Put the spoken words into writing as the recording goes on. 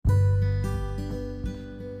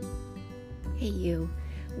Hey you,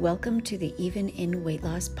 welcome to the Even in Weight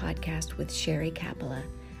Loss podcast with Sherry Capella.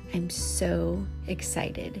 I'm so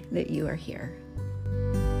excited that you are here.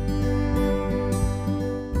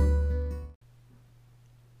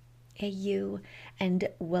 Hey you, and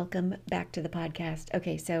welcome back to the podcast.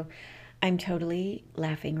 Okay, so I'm totally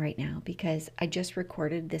laughing right now because I just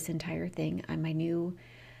recorded this entire thing on my new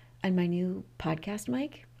podcast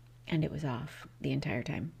mic, and it was off the entire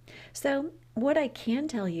time. So what I can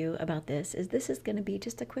tell you about this is going to be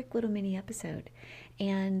just a quick little mini episode,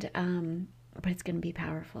 and but it's going to be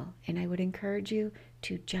powerful. And I would encourage you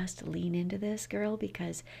to just lean into this, girl,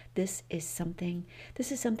 because this is something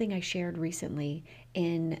I shared recently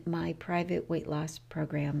in my private weight loss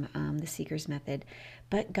program, the Seeker's Method.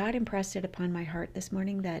 But God impressed it upon my heart this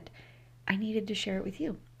morning that I needed to share it with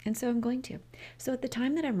you. And so I'm going to. So at the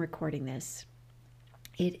time that I'm recording this,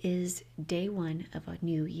 it is day one of a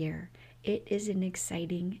new year. It is an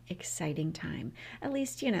exciting, exciting time. At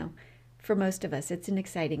least, for most of us, it's an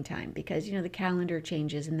exciting time because, the calendar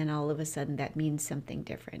changes and then all of a sudden that means something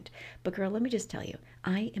different. But girl, let me just tell you,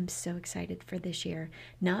 I am so excited for this year,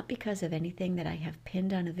 not because of anything that I have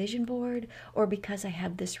pinned on a vision board or because I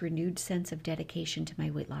have this renewed sense of dedication to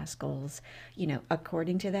my weight loss goals,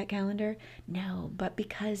 according to that calendar. No, but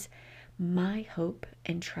because my hope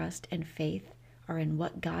and trust and faith are in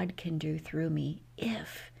what God can do through me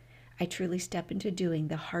if I truly step into doing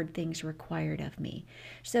the hard things required of me.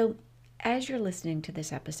 So as you're listening to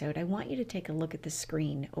this episode, I want you to take a look at the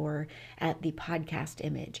screen or at the podcast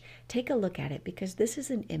image. Take a look at it because this is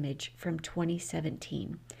an image from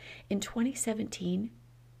 2017. In 2017,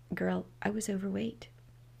 girl, I was overweight.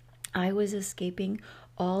 I was escaping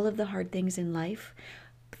all of the hard things in life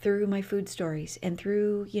through my food stories and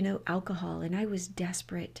through, alcohol, and I was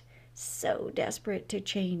desperate. So desperate to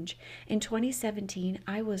change. In 2017,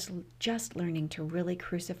 I was just learning to really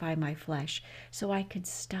crucify my flesh so I could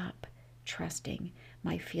stop trusting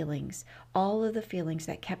my feelings, all of the feelings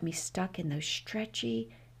that kept me stuck in those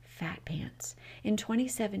stretchy fat pants. In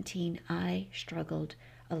 2017, I struggled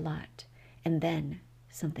a lot, and then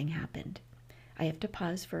something happened. I have to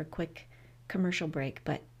pause for a quick commercial break,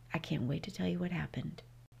 but I can't wait to tell you what happened.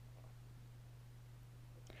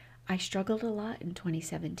 I struggled a lot in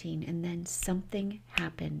 2017, and then something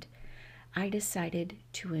happened. I decided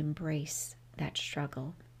to embrace that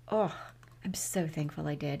struggle. Oh, I'm so thankful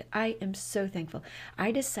I did. I am so thankful.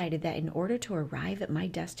 I decided that in order to arrive at my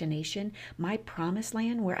destination, my promised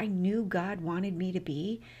land where I knew God wanted me to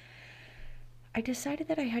be, I decided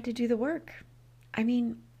that I had to do the work.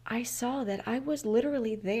 I saw that I was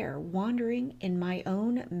literally there, wandering in my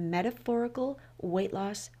own metaphorical weight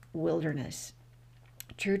loss wilderness.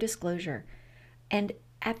 True disclosure. And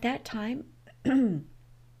at that time, in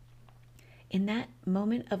that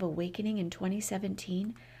moment of awakening in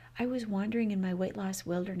 2017, I was wandering in my weight loss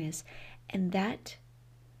wilderness. And that's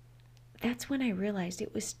when I realized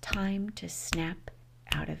it was time to snap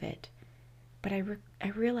out of it. But I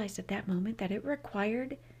realized at that moment that it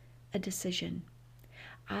required a decision.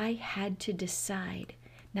 I had to decide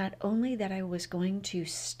not only that I was going to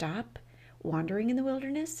stop wandering in the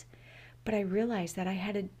wilderness, but I realized that I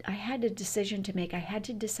had a decision to make. I had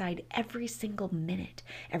to decide every single minute,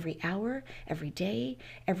 every hour, every day,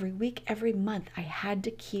 every week, every month. I had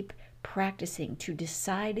to keep practicing to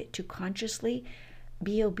decide to consciously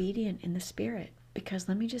be obedient in the spirit. Because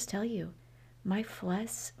let me just tell you, my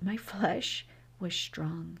flesh was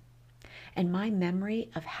strong. And my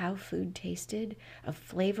memory of how food tasted, of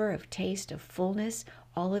flavor, of taste, of fullness,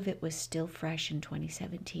 all of it was still fresh in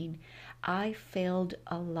 2017. I failed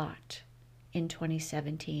a lot in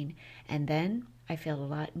 2017, and then I failed a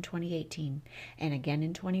lot in 2018, and again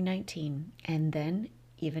in 2019, and then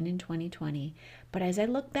even in 2020. But as I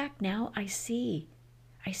look back now, I see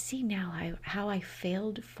now how I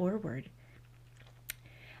failed forward.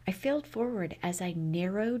 I failed forward as I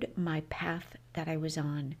narrowed my path that I was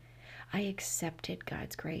on. I accepted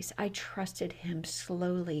God's grace. I trusted Him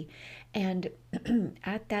slowly. And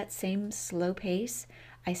at that same slow pace,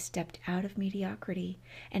 I stepped out of mediocrity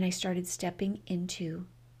and I started stepping into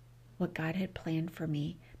what God had planned for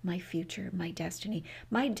me, my future, my destiny.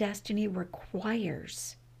 My destiny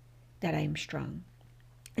requires that I am strong.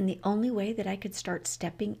 And the only way that I could start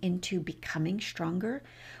stepping into becoming stronger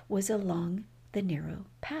was along the narrow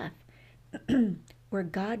path where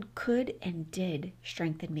God could and did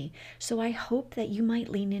strengthen me. So I hope that you might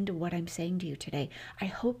lean into what I'm saying to you today. I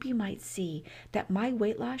hope you might see that my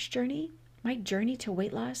weight loss journey, my journey to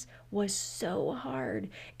weight loss was so hard.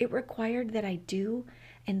 It required that I do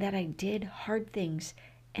and that I did hard things,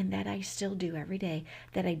 and that I still do every day,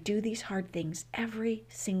 that I do these hard things every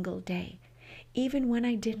single day. even when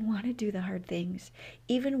I didn't want to do the hard things,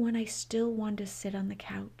 even when I still wanted to sit on the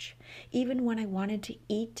couch, even when I wanted to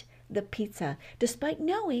eat the pizza, despite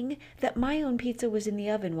knowing that my own pizza was in the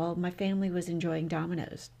oven while my family was enjoying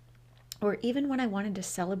Domino's. Or even when I wanted to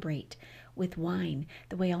celebrate with wine,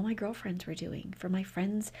 the way all my girlfriends were doing for my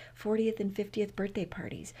friends' 40th and 50th birthday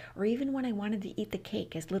parties. Or even when I wanted to eat the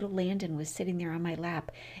cake as little Landon was sitting there on my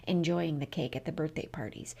lap enjoying the cake at the birthday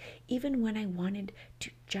parties. Even when I wanted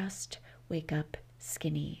to just wake up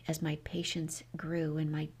skinny as my patience grew and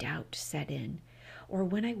my doubt set in. Or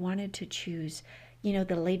when I wanted to choose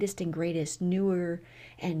the latest and greatest, newer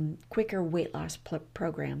and quicker weight loss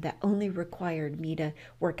program that only required me to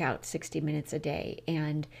work out 60 minutes a day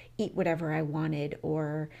and eat whatever I wanted,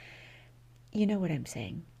 or you know what I'm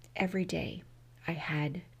saying. Every day I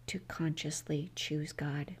had to consciously choose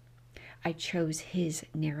God. I chose His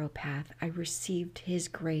narrow path. I received His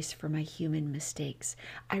grace for my human mistakes.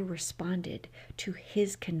 I responded to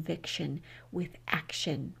His conviction with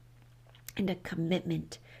action and a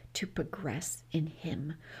commitment to progress in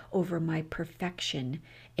Him over my perfection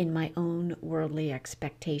in my own worldly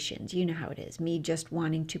expectations. You know how it is. Me just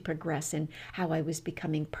wanting to progress and how I was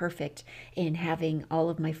becoming perfect in having all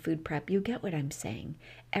of my food prep. You get what I'm saying?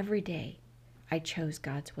 Every day I chose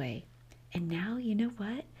God's way. And now, you know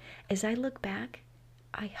what? As I look back,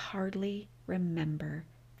 I hardly remember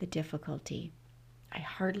the difficulty. I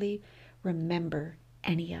hardly remember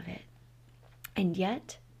any of it. And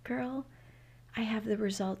yet, girl, I have the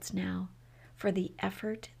results now for the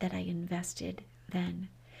effort that I invested then.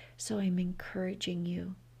 So I'm encouraging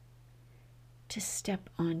you to step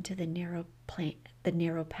onto the narrow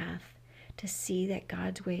path, to see that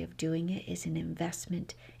God's way of doing it is an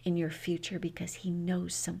investment in your future, because He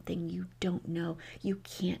knows something you don't know, you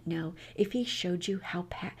can't know. If He showed you how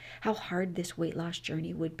hard this weight loss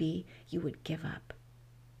journey would be, you would give up.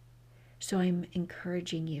 So I'm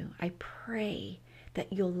encouraging you. I pray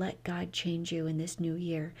that you'll let God change you in this new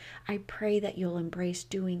year. I pray that you'll embrace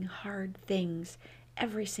doing hard things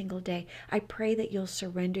every single day. I pray that you'll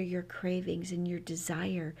surrender your cravings and your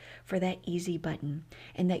desire for that easy button,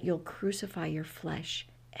 and that you'll crucify your flesh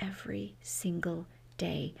every single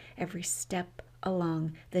day, every step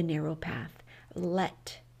along the narrow path.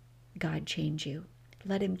 Let God change you.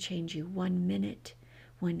 Let Him change you 1 minute,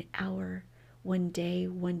 1 hour, 1 day,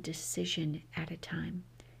 1 decision at a time,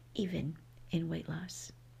 even in weight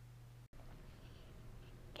loss.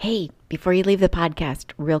 Hey, before you leave the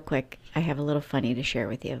podcast, real quick, I have a little funny to share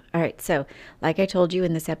with you. All right, so like I told you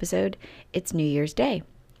in this episode, it's New Year's Day.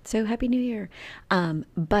 So Happy New Year.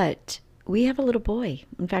 But we have a little boy.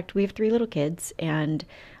 In fact, we have 3 little kids, and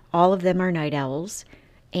all of them are night owls,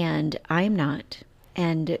 and I am not.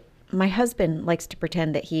 And my husband likes to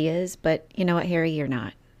pretend that he is, but you know what, Harry, you're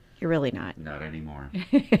not. You're really not. Not anymore.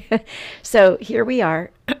 So here we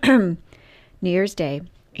are, New Year's Day,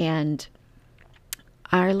 and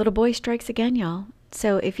our little boy strikes again, y'all.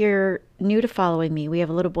 So if you're new to following me, we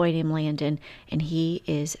have a little boy named Landon, and he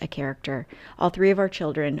is a character. All 3 of our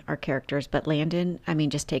children are characters, but Landon,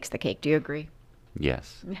 just takes the cake. Do you agree?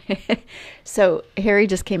 Yes. So Harry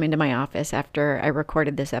just came into my office after I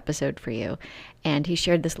recorded this episode for you, and he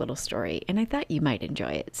shared this little story, and I thought you might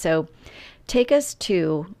enjoy it. So take us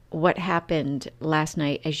to what happened last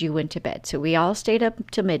night as you went to bed. So we all stayed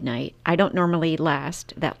up till midnight. I don't normally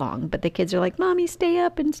last that long, but the kids are like, Mommy, stay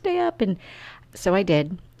up. And so I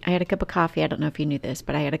did. I had a cup of coffee. I don't know if you knew this,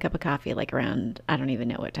 but I had a cup of coffee like around, I don't even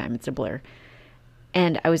know what time. It's a blur.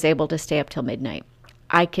 And I was able to stay up till midnight.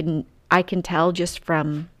 I can tell just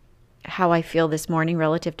from how I feel this morning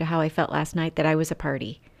relative to how I felt last night that I was a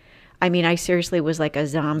party. I seriously was like a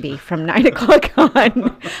zombie from 9 o'clock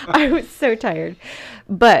on. I was so tired.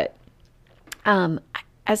 But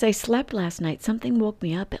as I slept last night, something woke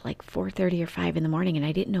me up at like 4:30 or 5 in the morning, and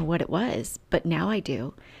I didn't know what it was. But now I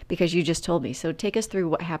do, because you just told me. So take us through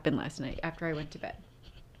what happened last night after I went to bed.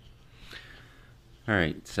 All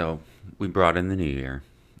right, so we brought in the new year,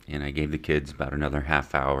 and I gave the kids about another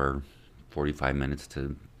half hour, 45 minutes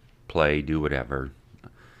to play, do whatever.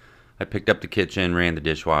 I picked up the kitchen, ran the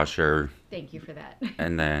dishwasher. Thank you for that.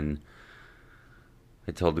 And then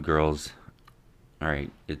I told the girls, all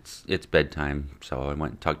right, it's bedtime. So I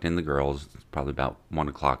went and tucked in the girls. It's probably about 1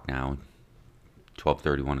 o'clock now,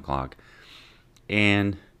 12:30, 1 o'clock.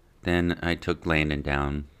 And then I took Landon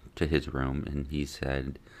down to his room, and he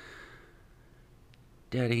said,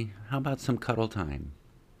 Daddy, how about some cuddle time?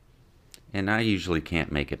 And I usually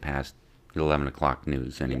can't make it past the 11 o'clock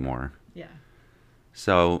news anymore. Yeah.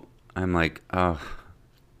 So I'm like, oh,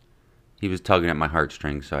 he was tugging at my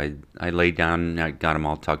heartstrings. So I laid down, I got him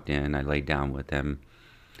all tucked in. I laid down with him.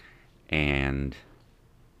 And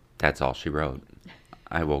That's all she wrote.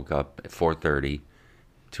 I woke up at 4:30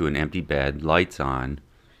 to an empty bed, lights on,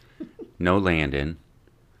 no Landon.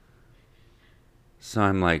 So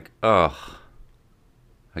I'm like, ugh.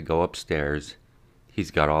 I go upstairs.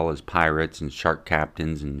 He's got all his pirates and shark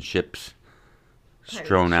captains and ships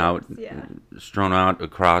strewn out, strewn out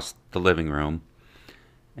across the living room,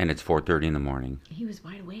 and it's 4:30 in the morning. He was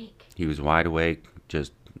wide awake. He was wide awake,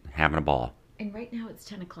 just having a ball. And right now it's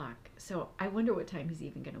 10 o'clock, so I wonder what time he's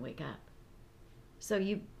even going to wake up. So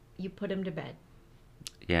you put him to bed.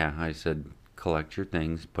 Yeah, I said, collect your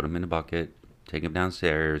things, put them in a bucket, take them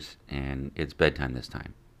downstairs, and it's bedtime this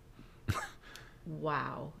time.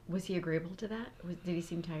 Wow. Was he agreeable to that? Did he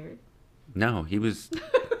seem tired? No, he was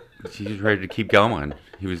ready to keep going.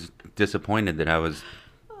 He was disappointed that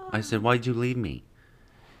I said, why'd you leave me?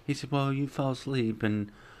 He said, well, you fell asleep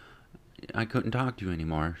and I couldn't talk to you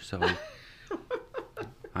anymore, so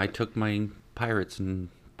I took my pirates and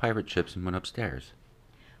pirate ships and went upstairs.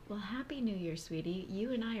 Well, Happy New Year, sweetie.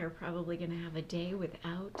 You and I are probably going to have a day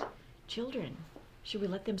without children. Should we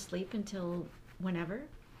let them sleep until whenever?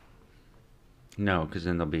 No, because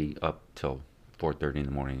then they'll be up till 4:30 in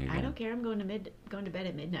the morning again. I don't care. I'm going to bed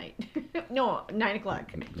at midnight. No, 9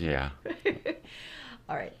 o'clock. Yeah.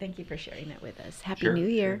 All right. Thank you for sharing that with us. Happy Sure, New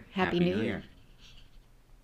Year. sure. Happy New Year.